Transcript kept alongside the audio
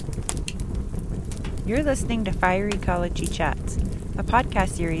You're listening to Fire Ecology Chats, a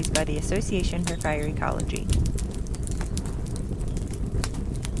podcast series by the Association for Fire Ecology.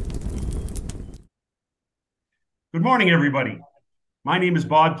 Good morning, everybody. My name is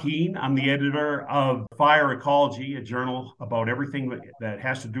Bob Keene. I'm the editor of Fire Ecology, a journal about everything that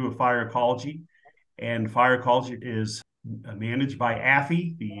has to do with fire ecology. And fire ecology is managed by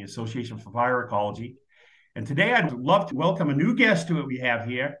AFI, the Association for Fire Ecology. And today I'd love to welcome a new guest to it we have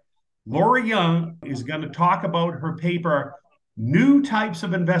here. Lori Young is going to talk about her paper, New Types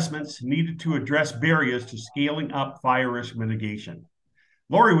of Investments Needed to Address Barriers to Scaling Up Fire Risk Mitigation.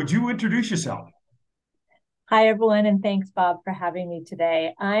 Lori, would you introduce yourself? Hi, everyone, and thanks, Bob, for having me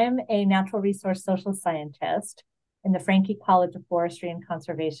today. I'm a natural resource social scientist in the Franke College of Forestry and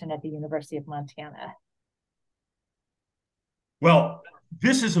Conservation at the University of Montana. Well,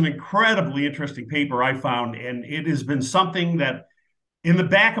 this is an incredibly interesting paper I found, and it has been something that in the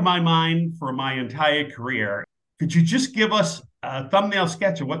back of my mind for my entire career. Could you just give us a thumbnail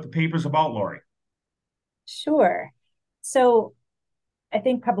sketch of what the paper's about, Lori? Sure. So I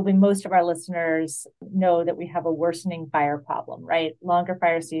think probably most of our listeners know that we have a worsening fire problem, right? Longer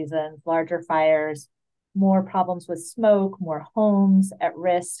fire seasons, larger fires, more problems with smoke, more homes at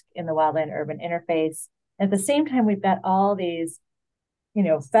risk in the wildland-urban interface. At the same time, we've got all these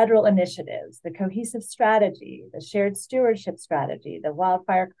federal initiatives, the cohesive strategy, the shared stewardship strategy, the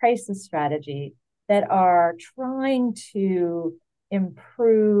wildfire crisis strategy that are trying to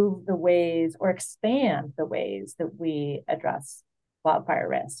improve the ways or expand the ways that we address wildfire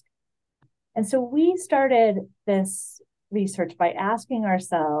risk. And so we started this research by asking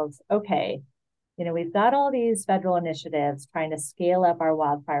ourselves, okay, we've got all these federal initiatives trying to scale up our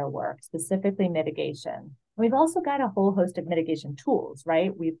wildfire work, specifically mitigation. We've also got a whole host of mitigation tools,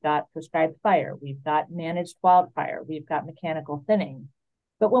 right? We've got prescribed fire, we've got managed wildfire, we've got mechanical thinning.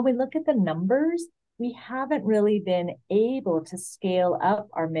 But when we look at the numbers, we haven't really been able to scale up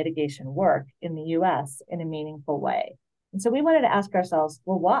our mitigation work in the US in a meaningful way. And so we wanted to ask ourselves,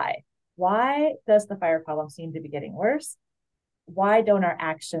 well, why? Why does the fire problem seem to be getting worse? Why don't our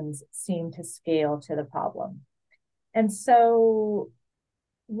actions seem to scale to the problem? And so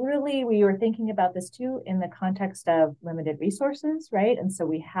really, we were thinking about this too in the context of limited resources, right? And so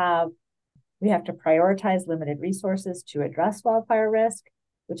we have to prioritize limited resources to address wildfire risk,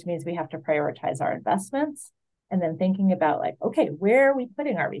 which means we have to prioritize our investments. And then thinking about okay, where are we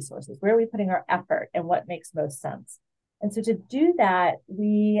putting our resources? Where are we putting our effort? And what makes most sense? And so to do that,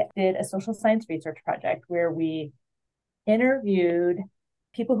 we did a social science research project where we interviewed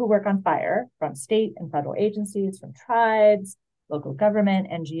people who work on fire from state and federal agencies, from tribes, local government,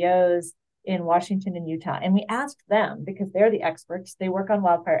 NGOs in Washington and Utah. And we asked them, because they're the experts, they work on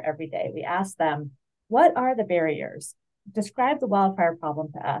wildfire every day. We asked them, what are the barriers? Describe the wildfire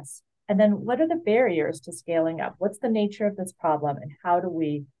problem to us. And then what are the barriers to scaling up? What's the nature of this problem? And how do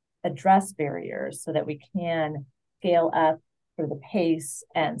we address barriers so that we can scale up for the pace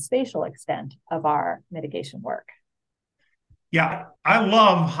and spatial extent of our mitigation work? Yeah, I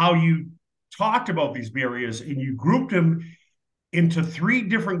love how you talked about these barriers and you grouped them into three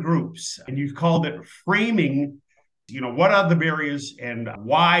different groups, and you called it framing, what are the barriers and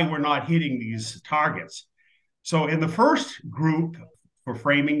why we're not hitting these targets. So in the first group for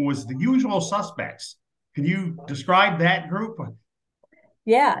framing was the usual suspects. Can you describe that group?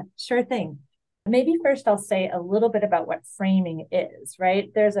 Yeah, sure thing. Maybe first I'll say a little bit about what framing is,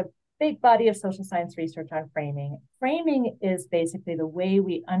 right? There's a big body of social science research on framing. Framing is basically the way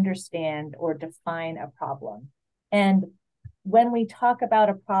we understand or define a problem. And when we talk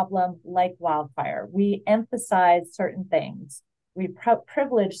about a problem like wildfire, we emphasize certain things. We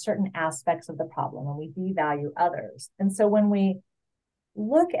privilege certain aspects of the problem and we devalue others. And so when we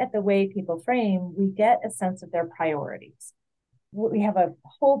look at the way people frame, we get a sense of their priorities. We have a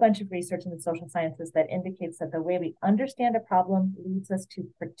whole bunch of research in the social sciences that indicates that the way we understand a problem leads us to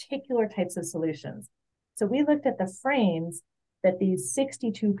particular types of solutions. So we looked at the frames that these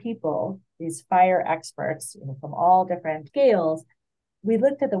 62 people, these fire experts from all different scales, we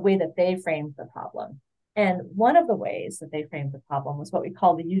looked at the way that they framed the problem. And one of the ways that they framed the problem was what we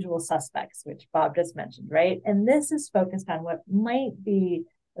call the usual suspects, which Bob just mentioned, right? And this is focused on what might be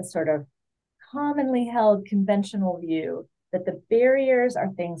a sort of commonly held conventional view that the barriers are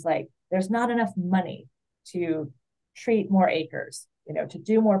things like there's not enough money to treat more acres, to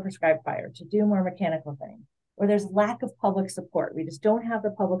do more prescribed fire, to do more mechanical things, or there's lack of public support. We just don't have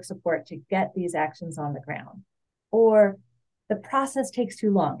the public support to get these actions on the ground. Or the process takes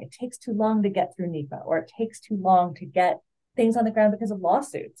too long. It takes too long to get through NEPA, or it takes too long to get things on the ground because of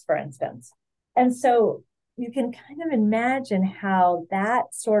lawsuits, for instance. And so you can kind of imagine how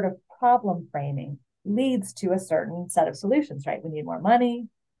that sort of problem framing leads to a certain set of solutions, right? We need more money.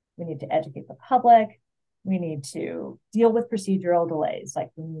 We need to educate the public. We need to deal with procedural delays, like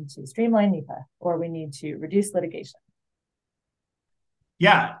we need to streamline NEPA, or we need to reduce litigation.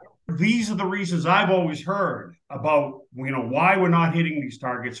 Yeah, these are the reasons I've always heard about, why we're not hitting these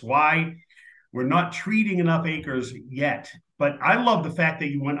targets, why we're not treating enough acres yet. But I love the fact that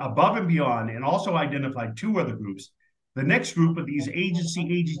you went above and beyond and also identified two other groups. The next group of these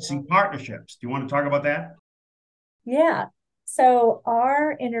agency partnerships. Do you want to talk about that? Yeah. So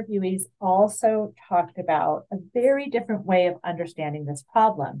our interviewees also talked about a very different way of understanding this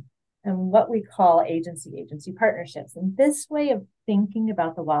problem and what we call agency partnerships. And this way of thinking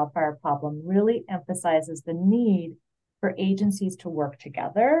about the wildfire problem really emphasizes the need for agencies to work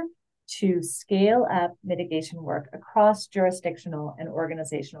together to scale up mitigation work across jurisdictional and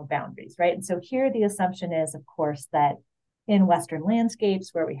organizational boundaries, right? And so here the assumption is, of course, that in Western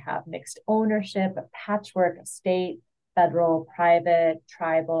landscapes where we have mixed ownership, a patchwork of state, federal, private,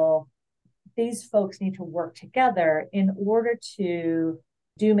 tribal, these folks need to work together in order to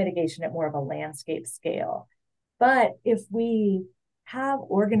do mitigation at more of a landscape scale. But if we have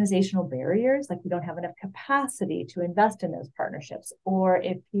organizational barriers, like we don't have enough capacity to invest in those partnerships, or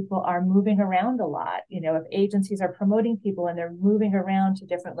if people are moving around a lot, if agencies are promoting people and they're moving around to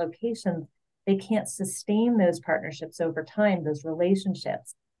different locations, they can't sustain those partnerships over time, those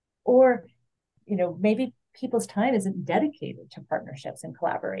relationships. Or, maybe people's time isn't dedicated to partnerships and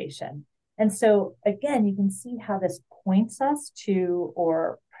collaboration. And so, again, you can see how this points us to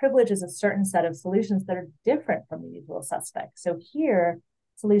or privileges a certain set of solutions that are different from the usual suspects. So here,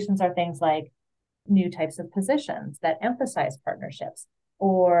 solutions are things like new types of positions that emphasize partnerships,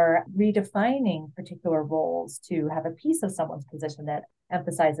 or redefining particular roles to have a piece of someone's position that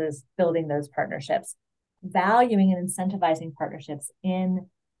emphasizes building those partnerships, valuing and incentivizing partnerships in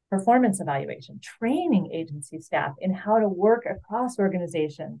performance evaluation, training agency staff in how to work across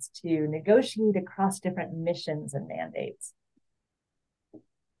organizations to negotiate across different missions and mandates.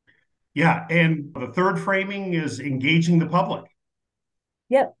 Yeah, and the third framing is engaging the public.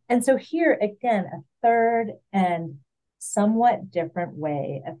 Yep. And so here, again, a third and somewhat different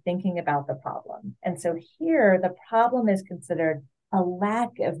way of thinking about the problem. And so here, the problem is considered a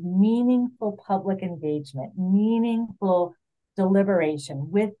lack of meaningful public engagement, meaningful deliberation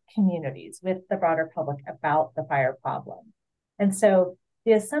with communities, with the broader public about the fire problem. And so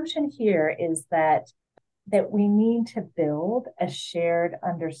the assumption here is that we need to build a shared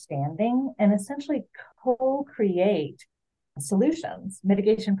understanding and essentially co-create solutions,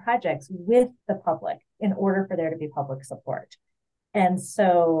 mitigation projects with the public in order for there to be public support. And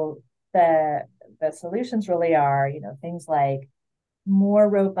so the solutions really are, things like more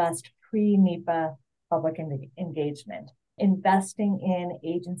robust pre-NEPA public engagement, investing in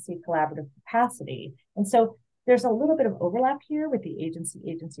agency collaborative capacity. And so there's a little bit of overlap here with the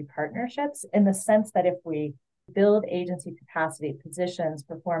agency partnerships in the sense that if we build agency capacity positions,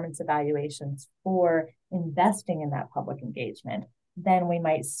 performance evaluations for investing in that public engagement, then we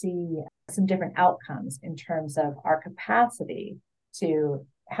might see some different outcomes in terms of our capacity to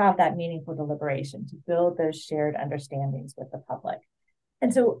have that meaningful deliberation, to build those shared understandings with the public.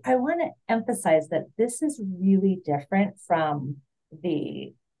 And so I want to emphasize that this is really different from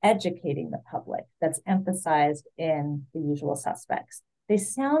the educating the public that's emphasized in the usual suspects. They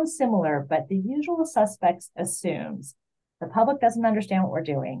sound similar, but the usual suspects assumes the public doesn't understand what we're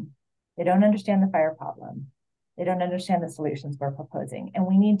doing. They don't understand the fire problem. They don't understand the solutions we're proposing. And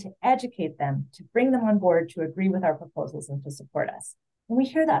we need to educate them to bring them on board to agree with our proposals and to support us. And we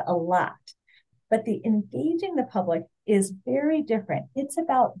hear that a lot. But the engaging the public is very different. It's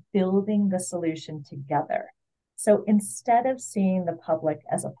about building the solution together. So instead of seeing the public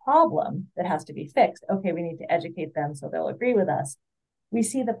as a problem that has to be fixed, okay, we need to educate them so they'll agree with us. We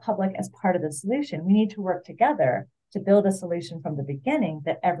see the public as part of the solution. We need to work together to build a solution from the beginning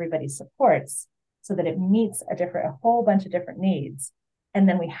that everybody supports so that it meets a whole bunch of different needs. And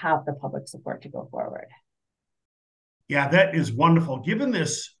then we have the public support to go forward. Yeah, that is wonderful. Given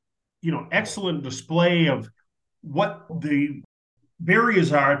this, excellent display of what the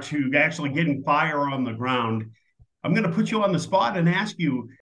barriers are to actually getting fire on the ground, I'm going to put you on the spot and ask you,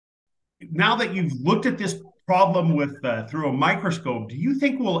 now that you've looked at this problem with through a microscope, do you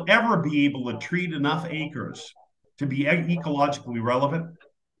think we'll ever be able to treat enough acres to be ecologically relevant?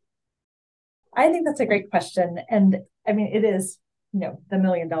 I think that's a great question. And I mean, it is, the $1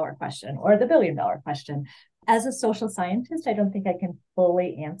 million question or the $1 billion question. As a social scientist, I don't think I can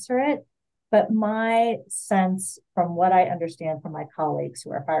fully answer it. But my sense from what I understand from my colleagues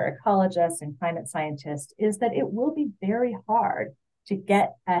who are fire ecologists and climate scientists is that it will be very hard to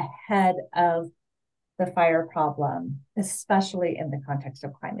get ahead of the fire problem, especially in the context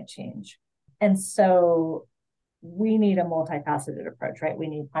of climate change. And so we need a multifaceted approach, right? We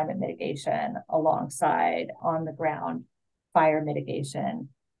need climate mitigation alongside on the ground fire mitigation.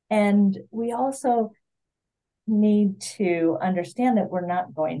 And we also need to understand that we're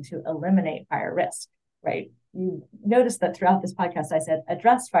not going to eliminate fire risk, right? You notice that throughout this podcast, I said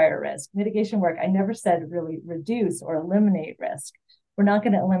address fire risk, mitigation work. I never said really reduce or eliminate risk. We're not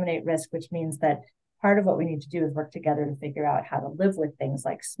going to eliminate risk, which means that part of what we need to do is work together to figure out how to live with things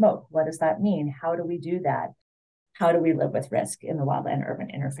like smoke. What does that mean? How do we do that? How do we live with risk in the wildland-urban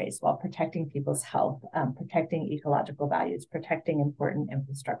interface while protecting people's health, protecting ecological values, protecting important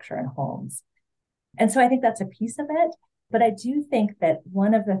infrastructure and homes? And so I think that's a piece of it. But I do think that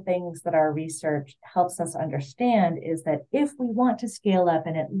one of the things that our research helps us understand is that if we want to scale up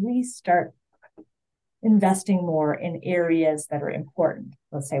and at least start investing more in areas that are important,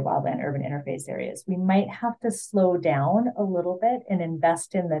 let's say wildland-urban interface areas, we might have to slow down a little bit and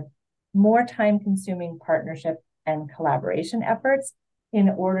invest in the more time-consuming partnership and collaboration efforts in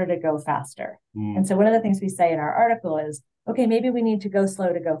order to go faster. And so one of the things we say in our article is, okay, maybe we need to go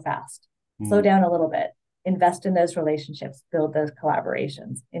slow to go fast. Slow down a little bit, invest in those relationships, build those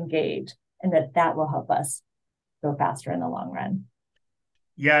collaborations, engage, and that will help us go faster in the long run.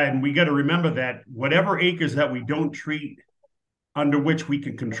 Yeah, and we got to remember that whatever acres that we don't treat under which we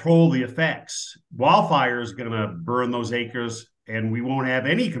can control the effects, wildfire is going to burn those acres and we won't have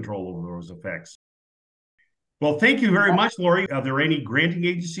any control over those effects. Well, thank you very much, Lori. Are there any granting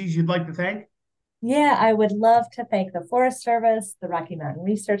agencies you'd like to thank? Yeah, I would love to thank the Forest Service, the Rocky Mountain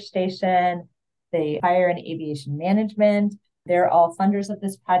Research Station, the Fire and Aviation Management. They're all funders of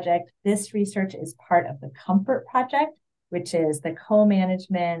this project. This research is part of the COMFORT project, which is the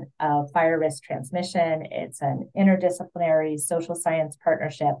co-management of fire risk transmission. It's an interdisciplinary social science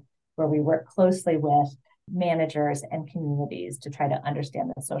partnership where we work closely with managers and communities to try to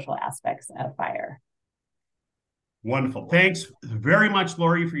understand the social aspects of fire. Wonderful. Thanks very much,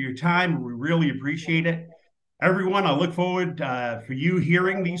 Lori, for your time. We really appreciate it. Everyone, I look forward for you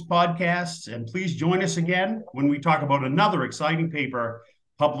hearing these podcasts, and please join us again when we talk about another exciting paper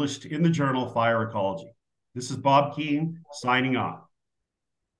published in the journal Fire Ecology. This is Bob Keane signing off.